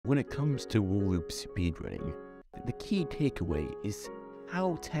when it comes to Wooloop speedrunning, the key takeaway is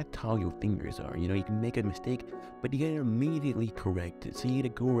how tactile your fingers are. You know, you can make a mistake, but you gotta immediately correct it. So you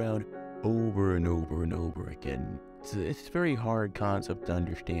gotta go around over and over and over again. It's a very hard concept to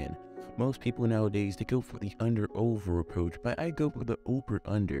understand. Most people nowadays, they go for the under-over approach, but I go for the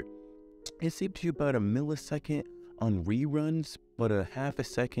over-under. It saves you about a millisecond on reruns, but a half a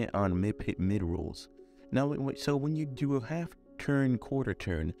second on mid-rolls. Now, so when you do a half turn, quarter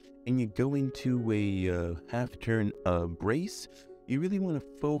turn, and you go into a half turn brace, you really want to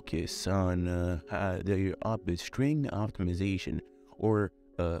focus on the string optimization, or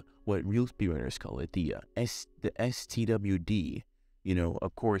what real speedrunners call it, the STWD. You know,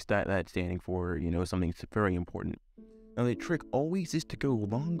 of course, that's standing for, you know, something that's very important. Now, the trick always is to go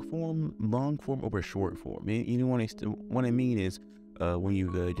long form over short form. You know what I mean is, when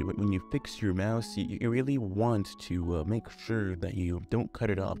you fix your mouse, you really want to make sure that you don't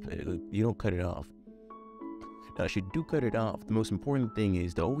cut it off. Now, if you do cut it off, the most important thing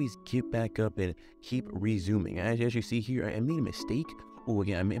is to always get back up and keep resuming. As you see here, I made a mistake. Oh,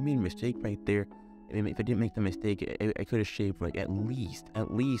 again, I made a mistake right there. I mean, if I didn't make the mistake, I could have shaved like at least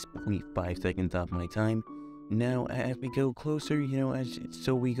 0.5 seconds off my time. Now, as we go closer, you know,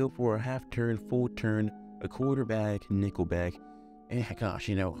 so we go for a half turn, full turn, a quarter back, nickel back. And gosh,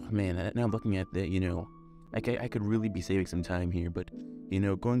 you know, man, now I'm looking at the, you know, like I could really be saving some time here, but, you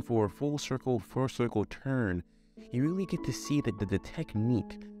know, going for a full circle turn, you really get to see the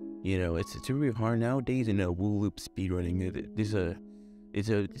technique. You know, it's really hard nowadays in Wooloop speedrunning. This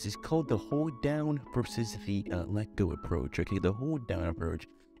is called the hold down versus the let go approach. Okay, the hold down approach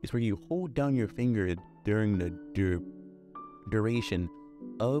is where you hold down your finger during the duration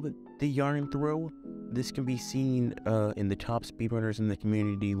of the yarn throw. This can be seen in the top speedrunners in the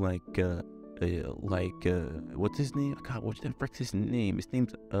community, like what's his name? God, what the frick's his name? His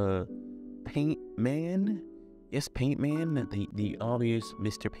name's Paint Man. Yes, Paint Man, the obvious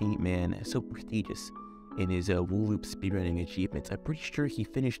Mr. Paint Man, so prestigious in his Wooloop speedrunning achievements. I'm pretty sure he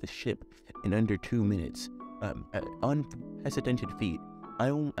finished the ship in under 2 minutes. Unprecedented feat.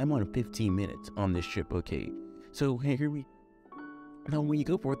 I'm on 15 minutes on this ship. Okay, so now when you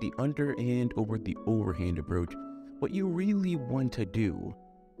go for the underhand over the overhand approach, what you really want to do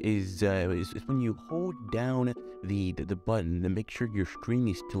is when you hold down the button to make sure your string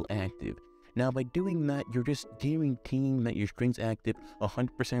is still active. Now, by doing that, you're just guaranteeing that your string's active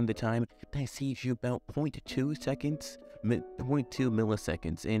 100% of the time. That saves you about 0.2 seconds, 0.2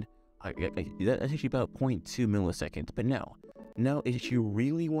 milliseconds, and that's actually about 0.2 milliseconds. But now, if you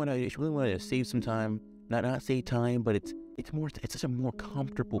really want to save some time, not save time, but it's such a more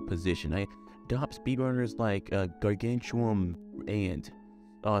comfortable position. Top speedrunners like Gargantuan, and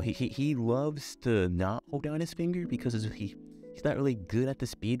he loves to not hold down his finger because he's not really good at the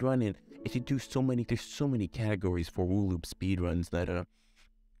speedrun, and if you do there's so many categories for Wooloop speedruns that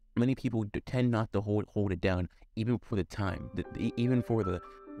many people tend not to hold it down, even for the time, even for the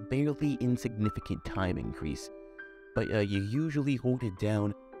barely insignificant time increase. But you usually hold it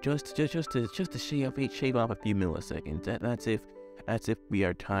down just to shave off a few milliseconds. That's if we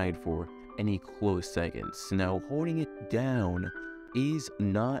are tied for any close seconds. Now, holding it down is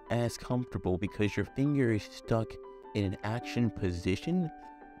not as comfortable because your finger is stuck in an action position,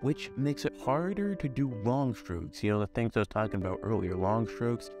 which makes it harder to do long strokes. You know, the things I was talking about earlier, long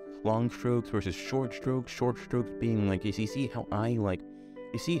strokes versus short strokes being like, you see how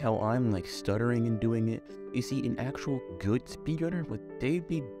I'm like stuttering and doing it. You see, an actual good speedrunner, what they'd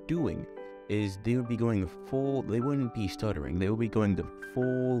be doing is they would be going full, they wouldn't be stuttering, they would be going the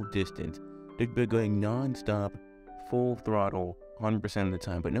full distance. They'd be going non-stop, full throttle, 100% of the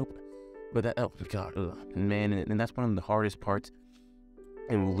time, but nope. But that, oh god, man, and that's one of the hardest parts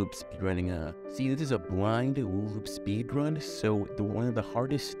in Wooloop speedrunning. See, this is a blind Wooloop speedrun, so one of the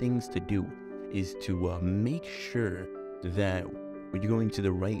hardest things to do is to make sure that you're going to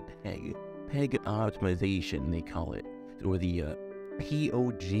the right peg optimization, they call it, or the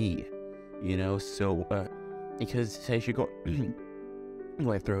POG, you know. So because as you go,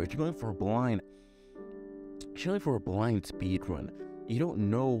 if you're going for a blind speedrun, you don't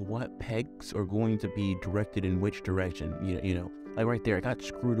know what pegs are going to be directed in which direction. You know, like right there, I got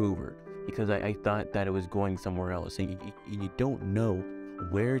screwed over because I thought that it was going somewhere else, and you don't know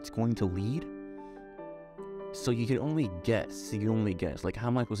where it's going to lead. So you can only guess. Like, how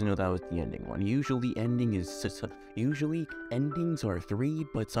am I supposed to know that was the ending one? Usually endings are 3,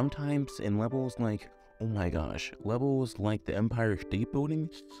 but sometimes in levels like, oh my gosh, levels like the Empire State Building,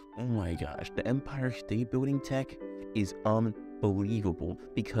 oh my gosh, the Empire State Building tech is believable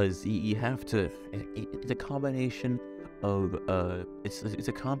because you have to. It's a combination of it's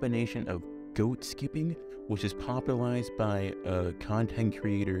a combination of goat skipping, which is popularized by content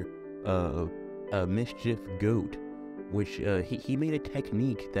creator Mischief Goat, which he made a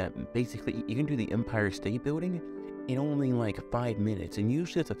technique that basically you can do the Empire State Building in only like 5 minutes, and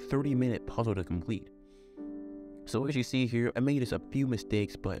usually it's a 30-minute puzzle to complete. So as you see here, I made just a few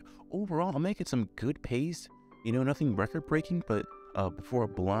mistakes, but overall I'm making some good pace. You know, nothing record-breaking, but for a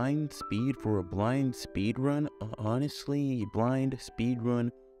blind speed run, honestly, blind speed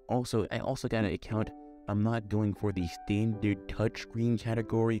run. Also, I also gotta account, I'm not going for the standard touchscreen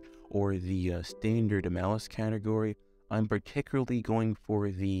category or the standard mouse category. I'm particularly going for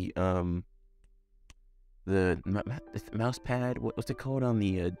the mouse pad. What's it called on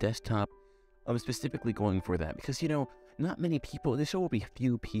the desktop? I'm specifically going for that because, you know, not many people. There will be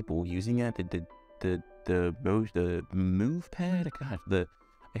few people using it. The move pad. God,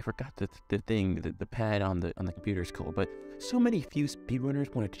 I forgot the thing. The pad on the computer's called. But so many few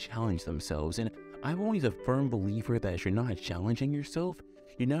speedrunners want to challenge themselves, and I'm always a firm believer that if you're not challenging yourself,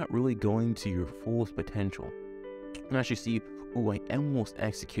 you're not really going to your fullest potential. And as you see, I almost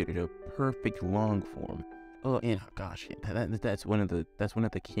executed a perfect long form. Oh, and gosh, that's one of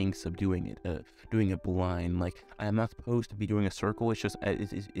the kinks of doing it blind. Like, I'm not supposed to be doing a circle. It's just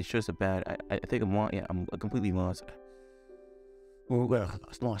a bad. I think I'm lost. Yeah, I'm completely lost. Well, I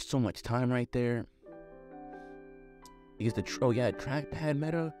lost so much time right there because trackpad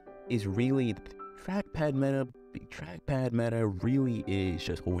meta is really trackpad meta really is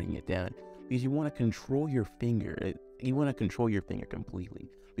just holding it down because you want to control your finger. You want to control your finger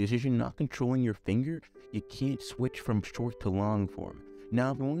completely. Because if you're not controlling your finger, you can't switch from short to long form.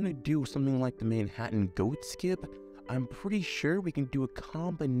 Now, if we want to do something like the Manhattan Goat Skip, I'm pretty sure we can do a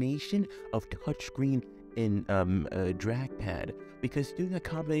combination of touchscreen and drag pad. Because doing a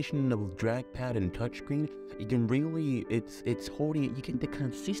combination of drag pad and touchscreen, you can really, it's holding it. You get the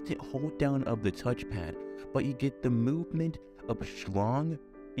consistent hold down of the touchpad, but you get the movement of long.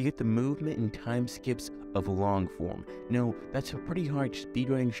 You get the movement and time skips of long form. Now, that's a pretty hard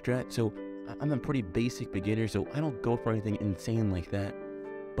speedrunning strat, so I'm a pretty basic beginner, so I don't go for anything insane like that.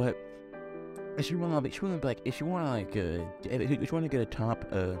 But if you want to get a top,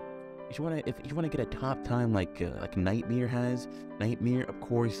 if you want to get a top time like Nightmare has. Nightmare, of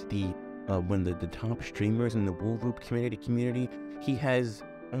course, when the top streamers in the Wooloop community, he has,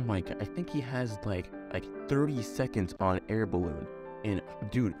 oh my god, I think he has like 30 seconds on air balloon. And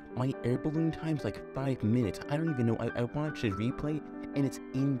dude, my air balloon time's like 5 minutes. I don't even know. I watched his replay, and it's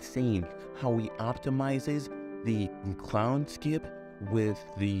insane how he optimizes the clown skip with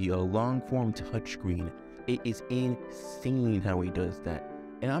the long form touchscreen. It is insane how he does that.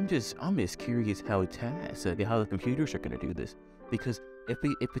 And I'm just curious how the computers are gonna do this, because if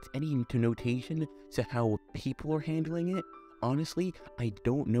it's any connotation to how people are handling it, honestly, I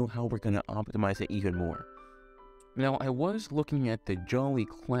don't know how we're gonna optimize it even more. Now, I was looking at the Jolly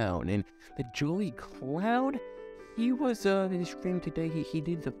Clown, and the Jolly Clown, he was in his stream today. He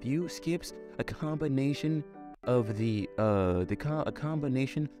did a few skips, a combination of the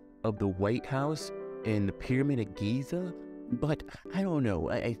combination of the White House and the Pyramid of Giza. But I don't know.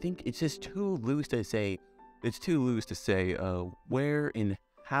 I think it's just too loose to say. It's too loose to say where and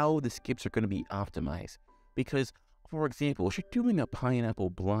how the skips are going to be optimized. Because, for example, if you're doing a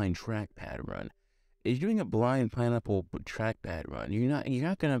pineapple blind trackpad run. If you're doing a blind pineapple trackpad run, you're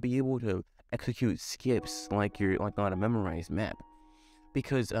not gonna be able to execute skips like on a memorized map,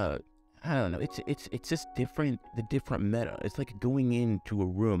 because I don't know, it's just different, the different meta. It's like going into a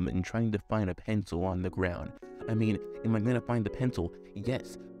room and trying to find a pencil on the ground. I mean, am I gonna find the pencil?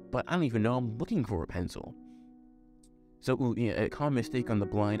 Yes, but I don't even know I'm looking for a pencil. So yeah, a common mistake on the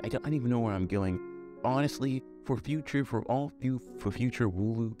blind. I don't even know where I'm going. Honestly, for future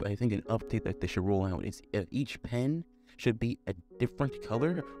Wooloop, I think an update that they should roll out is each pen should be a different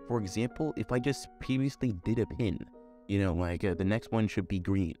color. For example, if I just previously did a pin, you know, like the next one should be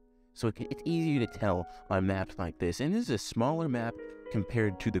green. So it's easier to tell on maps like this. And this is a smaller map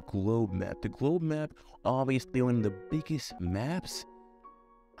compared to the globe map. The globe map, obviously one of the biggest maps.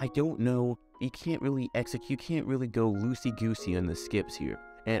 I don't know. You can't really go loosey-goosey on the skips here.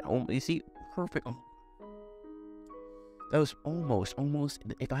 And you see, perfect. Oh. That was almost.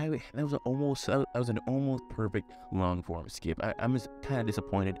 That was an almost perfect long form skip. I'm just kind of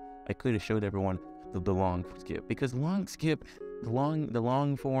disappointed. I could have showed everyone the long skip, because long skip, the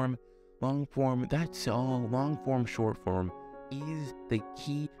long form. That's all. Long form, short form is the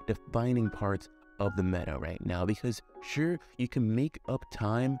key defining parts of the meta right now. Because sure, you can make up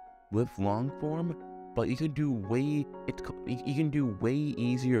time with long form, but you can do way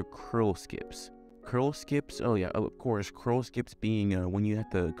easier curl skips. Curl skips, oh yeah, of course, curl skips being when you have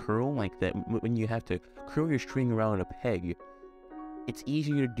to curl like that, when you have to curl your string around a peg. It's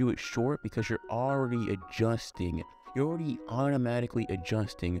easier to do it short because you're already automatically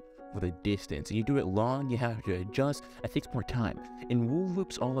adjusting for the distance. And you do it long, you have to adjust. It takes more time. And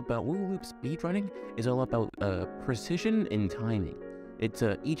Wooloop speedrunning is all about precision and timing. It's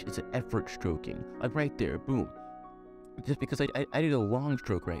an effort stroking, like right there, boom. Just because I did a long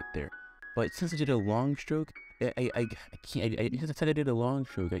stroke right there, but since I did a long stroke, I since I did a long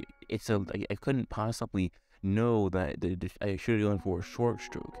stroke, I couldn't possibly know that I should have gone for a short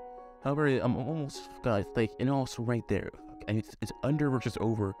stroke. However, I'm almost got and also right there, and it's under versus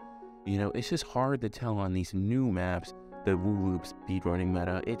over. You know, it's just hard to tell on these new maps, the Wooloop speedrunning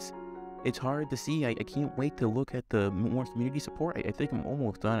meta. It's hard to see. I can't wait to look at the more community support. I think I'm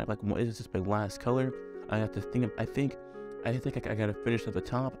almost done. Like, what is this, my last color? I have to think. I think I gotta finish at the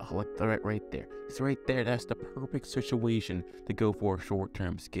top. Oh, like right there. It's right there. That's the perfect situation to go for a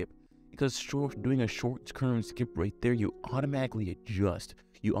short-term skip. Because doing a short-term skip right there, you automatically adjust.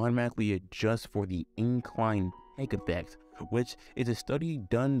 You automatically adjust for the incline peg effect, which is a study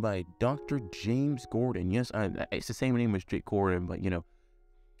done by Dr. James Gordon. Yes, it's the same name as Jake Gordon, but you know.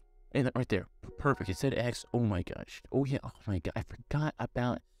 And right there, perfect. It said X. Oh my gosh. Oh yeah. Oh my god.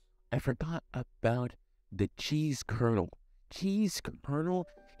 I forgot about the cheese kernel. Cheese kernel.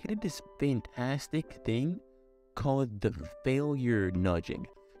 He did this fantastic thing called the failure nudging.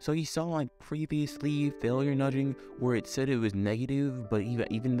 So you saw like previously failure nudging where it said it was negative, but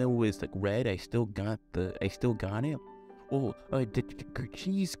even though it was like red, I still got it. Well, the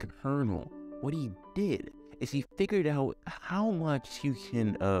cheese kernel. What he did is he figured out how much you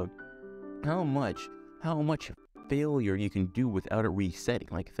can how much failure you can do without it resetting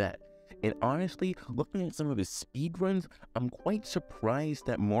like that. And honestly, looking at some of his speedruns, I'm quite surprised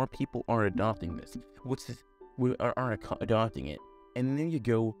that more people are adopting this. Are adopting it. And there you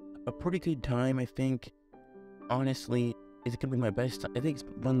go, a pretty good time, I think. Honestly, it's gonna be my best time. I think it's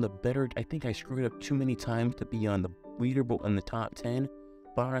one of the better. I think I screwed up too many times to be on the leaderboard in the top 10.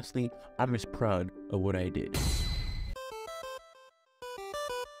 But honestly, I'm just proud of what I did.